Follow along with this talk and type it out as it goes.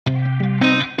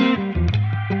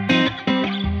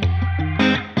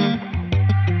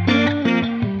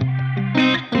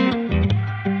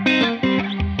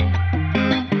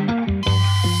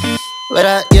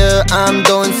Without you, I'm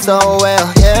doing so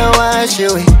well. Yeah, why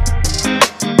should we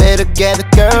be together,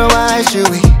 girl? Why should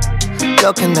we?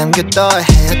 이렇게 남겨둬야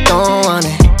해. I don't want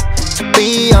it. To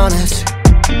be honest,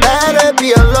 better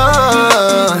be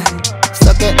alone.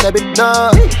 Stuck it, let it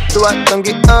go. 좋았던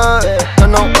기억,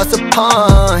 don't know what's the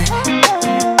point.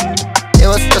 It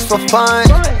was just for fun.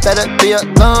 Better be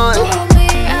alone.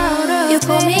 You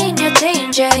put me in your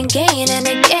danger again and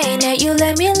again. Yeah, you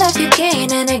let me love you again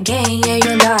and again. Yeah,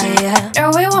 you lie, yeah.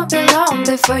 No, it won't be long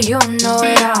before you know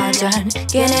it all done.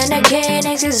 Again and again,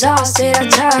 it's exhausted, I'm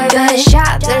tired. Got a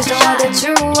shot, there's no other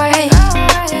two way.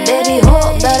 Baby,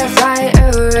 hold that fire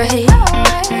away.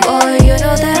 Boy, you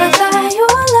know that I thought you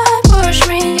would like push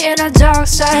me in a dark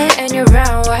side and you ran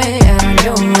away. And I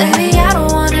knew maybe I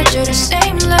don't wanna do the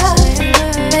same love.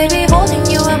 Baby, holding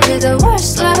you up be the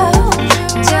worst love.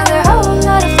 Tell her whole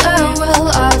lot of farewell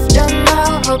after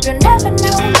now. Hope you never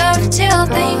knew love till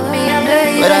think me I'm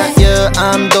late. Without you,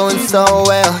 I'm doing so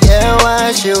well. Yeah,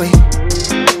 why should we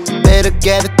be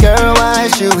together, girl? Why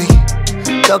should we?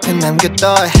 이렇게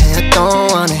남겨둬야 해. I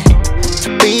don't want it. To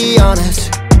be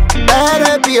honest,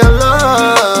 better be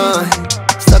alone.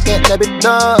 Stuck it, let it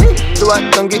go.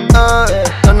 좋았던 기억,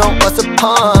 don't know what's the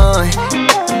point.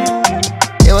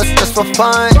 It was just for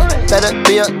fun, better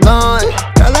be alone.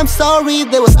 Girl, I'm sorry,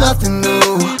 there was nothing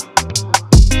new.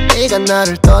 네가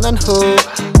나를 떠난 후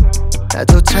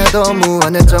나조차도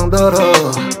무한할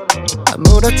정도로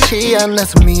아무렇지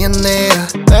않아서 미안해.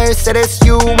 Girl said it's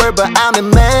you were but I'm in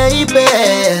maybe.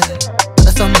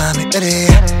 어느새 맘이 이래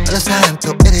어느 사람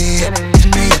또 이래 이제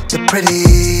내 옆에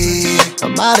pretty. 너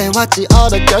말해왔지 all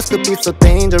the girls could be so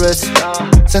dangerous,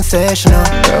 sensational.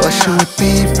 Girl, why should we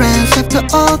be friends after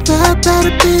all that?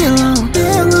 Better be alone, be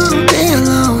alone, be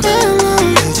alone, be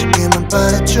alone. 지금은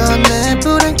버려줘 내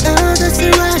불행을 that's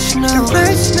irrational,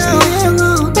 irrational. Be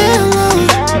alone, be alone,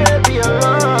 better be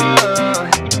alone.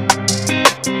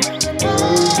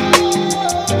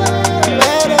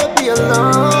 Better be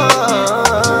alone.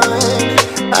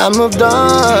 I moved on.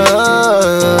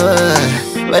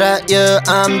 Without you,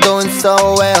 I'm doing so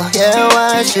well. Yeah,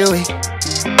 why should we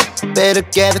be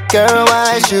together, girl?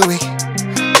 Why should we?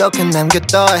 이렇게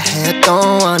남겨둬야 해. I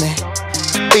don't want it.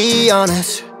 To be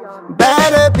honest,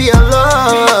 better be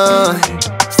alone.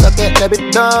 Stuck it, let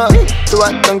it go.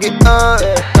 좋았던 기억,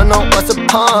 don't know what's the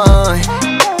point.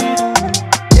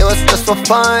 It was just for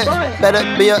fun. Better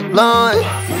be alone.